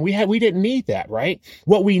long time. We didn't need that, right?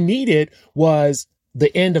 What we needed was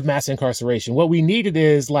the end of mass incarceration. What we needed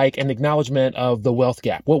is like an acknowledgement of the wealth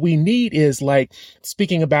gap. What we need is, like,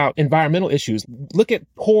 speaking about environmental issues. Look at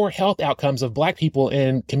poor health outcomes of Black people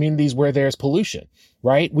in communities where there's pollution,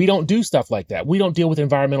 right? We don't do stuff like that. We don't deal with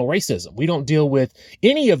environmental racism. We don't deal with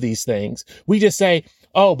any of these things. We just say,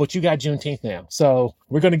 oh, but you got Juneteenth now, so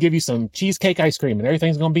we're going to give you some cheesecake ice cream and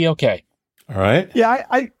everything's going to be okay. All right. Yeah,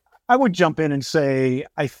 I would jump in and say,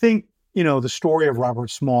 I think, the story of Robert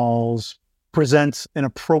Smalls presents an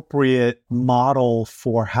appropriate model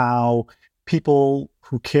for how people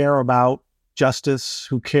who care about justice,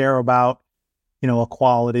 who care about,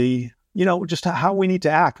 equality, just how we need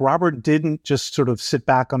to act. Robert didn't just sort of sit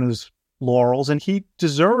back on his laurels, and he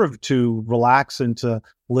deserved to relax and to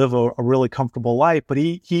live a really comfortable life, but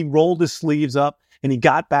he rolled his sleeves up and he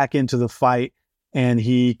got back into the fight, and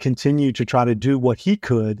he continued to try to do what he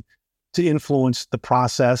could to influence the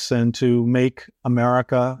process and to make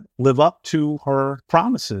America live up to her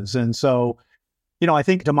promises. And so, I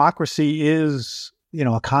think democracy is,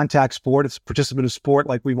 a contact sport. It's a participative sport.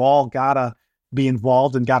 Like, we've all got to be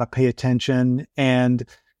involved and got to pay attention. And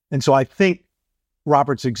so I think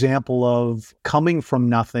Robert's example of coming from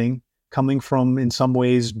nothing, coming from, in some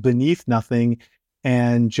ways, beneath nothing,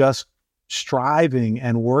 and just striving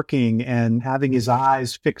and working and having his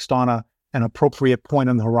eyes fixed on an appropriate point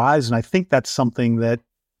on the horizon. I think that's something that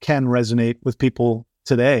can resonate with people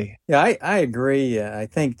today. Yeah, I agree. I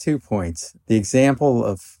think 2 points. The example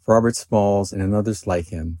of Robert Smalls and others like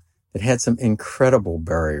him that had some incredible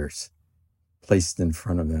barriers placed in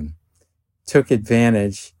front of them, took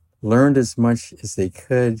advantage, learned as much as they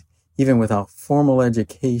could, even without formal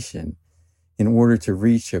education, in order to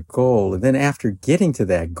reach a goal. And then after getting to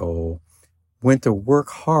that goal, went to work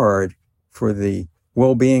hard for the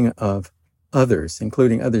well-being of others,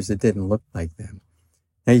 including others that didn't look like them.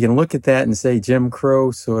 Now, you can look at that and say Jim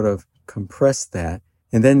Crow sort of compressed that.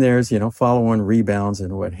 And then there's, follow-on rebounds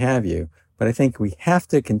and what have you. But I think we have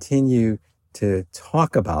to continue to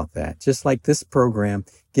talk about that, just like this program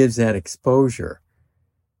gives that exposure.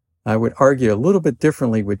 I would argue a little bit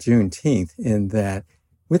differently with Juneteenth, in that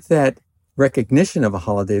with that recognition of a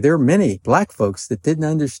holiday, there are many Black folks that didn't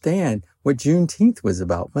understand what Juneteenth was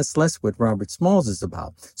about, much less what Robert Smalls is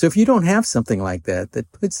about. So if you don't have something like that,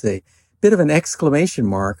 that puts a bit of an exclamation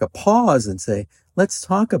mark, a pause, and say, let's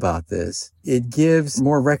talk about this, it gives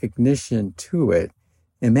more recognition to it.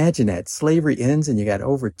 Imagine that. Slavery ends and you got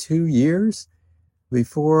over 2 years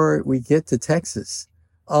before we get to Texas.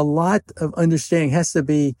 A lot of understanding has to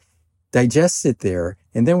be digested there.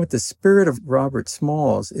 And then with the spirit of Robert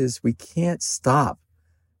Smalls is we can't stop.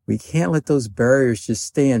 We can't let those barriers just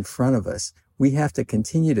stay in front of us. we have to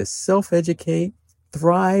continue to self-educate,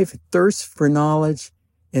 thrive, thirst for knowledge,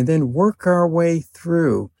 and then work our way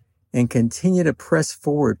through and continue to press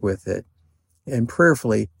forward with it. And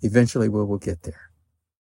prayerfully, eventually we will get there.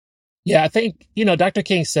 Yeah, I think, Dr.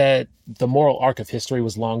 King said the moral arc of history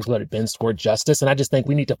was long, but it bends toward justice. And I just think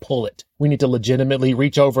we need to pull it. We need to legitimately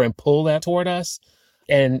reach over and pull that toward us.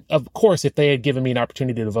 And of course, if they had given me an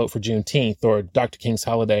opportunity to vote for Juneteenth or Dr. King's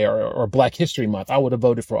holiday or Black History Month, I would have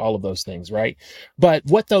voted for all of those things, right? But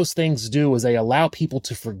what those things do is they allow people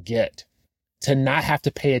to forget, to not have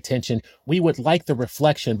to pay attention. We would like the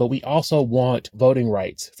reflection, but we also want voting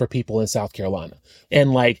rights for people in South Carolina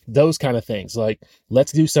and like those kind of things. Like,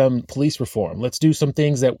 let's do some police reform. Let's do some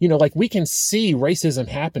things that, like we can see racism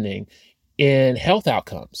happening in health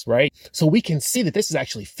outcomes, right? So we can see that this is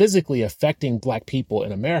actually physically affecting Black people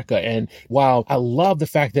in America. And while I love the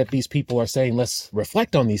fact that these people are saying, let's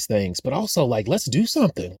reflect on these things, but also like, let's do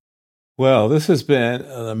something. Well, this has been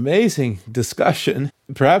an amazing discussion.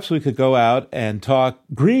 Perhaps we could go out and talk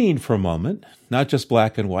green for a moment, not just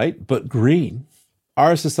black and white, but green.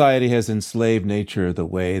 Our society has enslaved nature the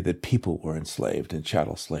way that people were enslaved in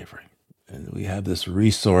chattel slavery. And we have this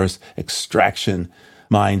resource extraction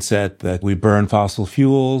mindset that we burn fossil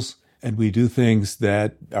fuels and we do things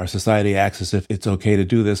that our society acts as if it's okay to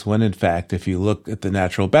do this, when in fact, if you look at the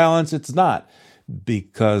natural balance, it's not.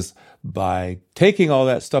 Because by taking all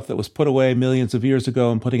that stuff that was put away millions of years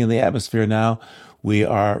ago and putting in the atmosphere now, we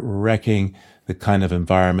are wrecking the kind of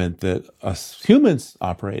environment that us humans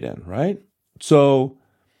operate in, right? So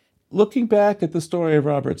looking back at the story of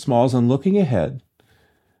Robert Smalls and looking ahead,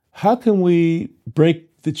 how can we break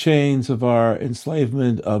the chains of our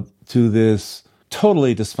enslavement to this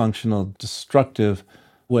totally dysfunctional, destructive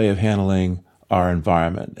way of handling our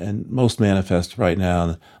environment, and most manifest right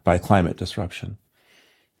now by climate disruption?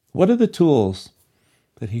 What are the tools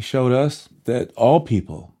that he showed us that all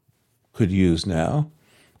people could use now?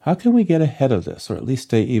 How can we get ahead of this, or at least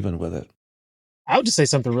stay even with it? I would just say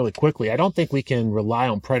something really quickly. I don't think we can rely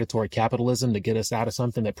on predatory capitalism to get us out of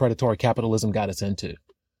something that predatory capitalism got us into.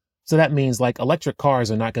 So that means like electric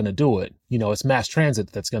cars are not going to do it. It's mass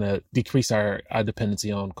transit that's going to decrease our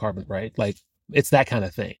dependency on carbon, right? Like it's that kind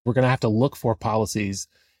of thing. We're going to have to look for policies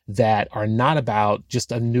that are not about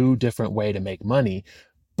just a new, different way to make money,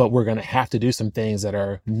 but we're going to have to do some things that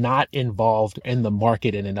are not involved in the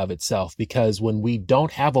market in and of itself. Because when we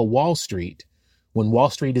don't have a Wall Street, when Wall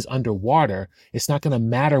Street is underwater, it's not going to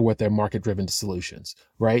matter what their market-driven solutions,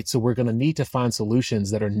 right? So we're going to need to find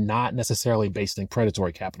solutions that are not necessarily based in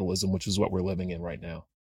predatory capitalism, which is what we're living in right now.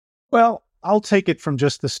 Well, I'll take it from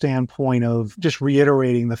just the standpoint of just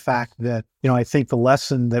reiterating the fact that, I think the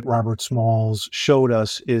lesson that Robert Smalls showed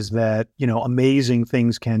us is that, amazing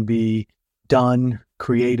things can be done,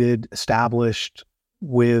 created, established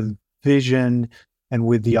with vision and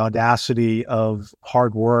with the audacity of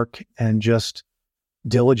hard work and just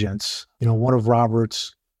diligence. One of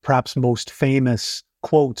Robert's perhaps most famous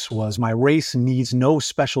quotes was, "My race needs no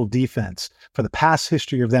special defense, for the past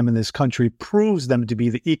history of them in this country proves them to be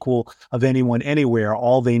the equal of anyone anywhere.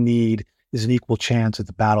 All they need is an equal chance at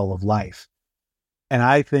the battle of life." And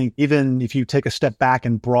I think even if you take a step back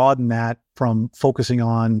and broaden that from focusing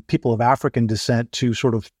on people of African descent to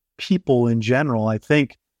sort of people in general, I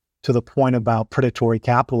think to the point about predatory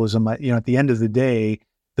capitalism, at the end of the day,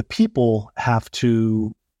 the people have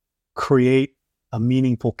to create a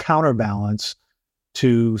meaningful counterbalance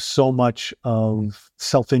to so much of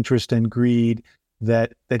self-interest and greed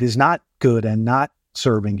that is not good and not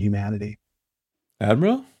serving humanity.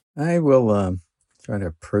 Admiral? I will try to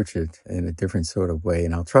approach it in a different sort of way,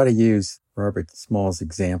 and I'll try to use Robert Small's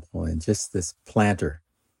example and just this planter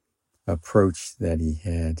approach that he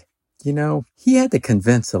had. He had to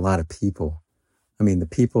convince a lot of people. The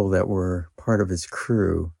people that were part of his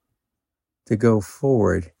crew, to go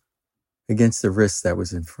forward against the risk that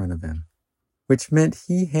was in front of him, which meant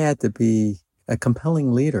he had to be a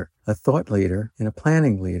compelling leader, a thought leader, and a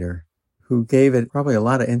planning leader who gave it probably a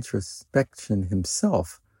lot of introspection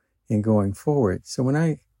himself in going forward. So when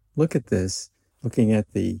I look at this, looking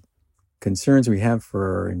at the concerns we have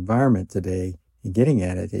for our environment today and getting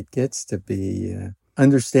at it, it gets to be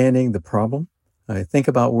understanding the problem. I think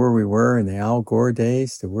about where we were in the Al Gore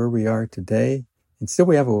days to where we are today. And still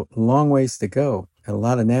we have a long ways to go and a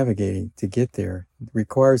lot of navigating to get there. It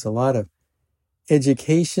requires a lot of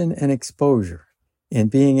education and exposure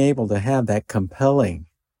and being able to have that compelling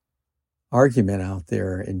argument out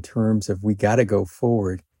there in terms of we got to go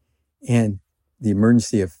forward and the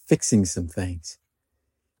emergency of fixing some things.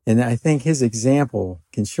 And I think his example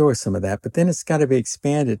can show us some of that, but then it's got to be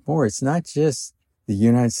expanded more. It's not just the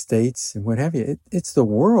United States and what have you. It's the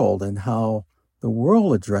world and how the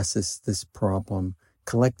world addresses this problem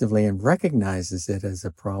collectively and recognizes it as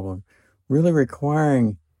a problem, really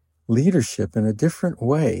requiring leadership in a different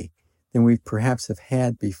way than we perhaps have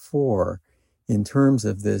had before in terms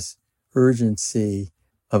of this urgency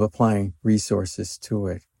of applying resources to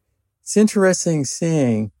it. It's interesting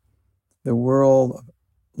seeing the world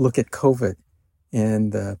look at COVID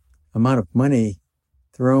and the amount of money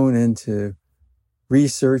thrown into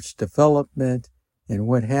research, development, and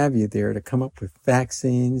what have you there to come up with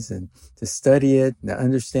vaccines and to study it and to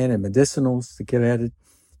understand it, medicinals to get at it,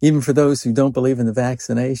 even for those who don't believe in the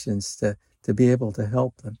vaccinations to be able to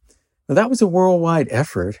help them. Now, that was a worldwide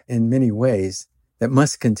effort in many ways that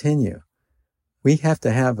must continue. We have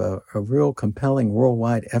to have a real compelling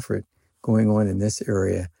worldwide effort going on in this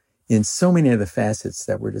area in so many of the facets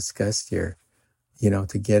that were discussed here,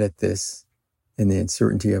 to get at this and the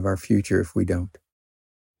uncertainty of our future if we don't.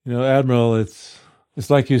 Admiral, it's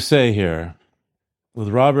like you say here. With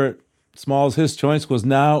Robert Smalls, his choice was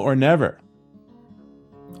now or never.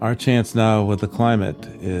 Our chance now with the climate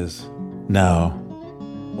is now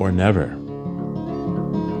or never.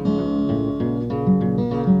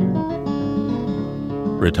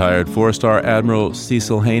 Retired four-star Admiral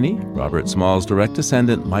Cecil Haney, Robert Smalls' direct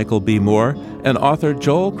descendant Michael B. Moore, and author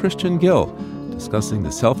Joel Christian Gill, discussing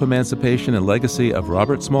the self-emancipation and legacy of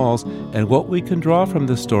Robert Smalls and what we can draw from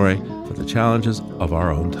this story for the challenges of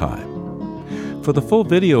our own time. For the full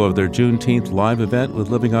video of their Juneteenth live event with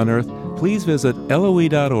Living on Earth, please visit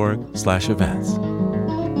loe.org/events.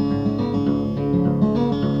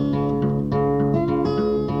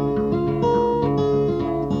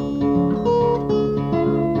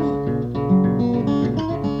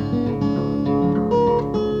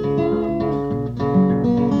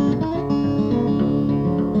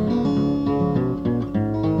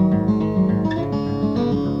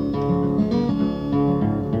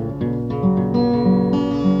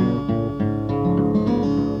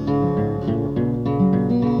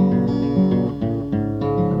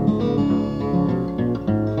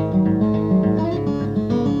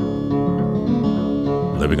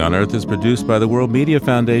 Living on Earth is produced by the World Media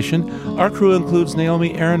Foundation. Our crew includes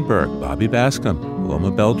Naomi Ehrenberg, Bobby Bascom, Wilma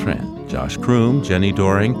Beltran, Josh Kroom, Jenny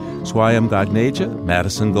Doring, Swayam Gagneja,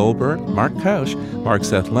 Madison Goldberg, Mark Kausch, Mark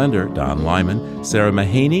Seth Lender, Don Lyman, Sarah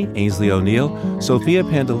Mahaney, Ainsley O'Neill, Sophia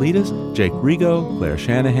Pandelides, Jake Rigo, Claire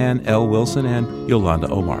Shanahan, Elle Wilson, and Yolanda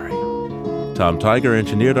Omari. Tom Tiger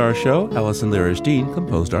engineered our show. Allison Lirish-Dean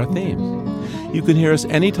composed our themes. You can hear us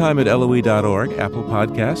anytime at LOE.org, Apple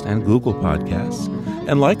Podcasts, and Google Podcasts.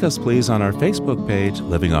 And like us, please, on our Facebook page,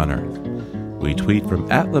 Living on Earth. We tweet from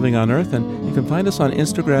 @LivingOnEarth, and you can find us on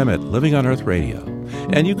Instagram at Living on Earth Radio.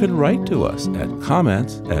 And you can write to us at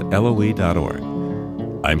comments@LOE.org.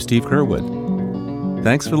 I'm Steve Kerwood.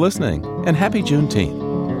 Thanks for listening, and happy Juneteenth.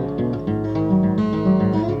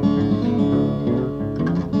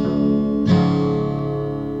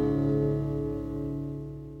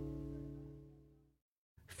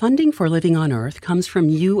 Funding for Living on Earth comes from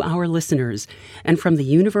you, our listeners, and from the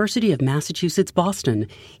University of Massachusetts Boston,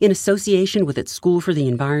 in association with its School for the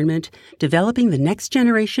Environment, developing the next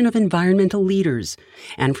generation of environmental leaders,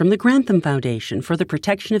 and from the Grantham Foundation for the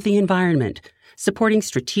Protection of the Environment, supporting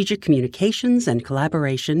strategic communications and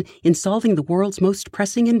collaboration in solving the world's most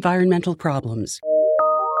pressing environmental problems.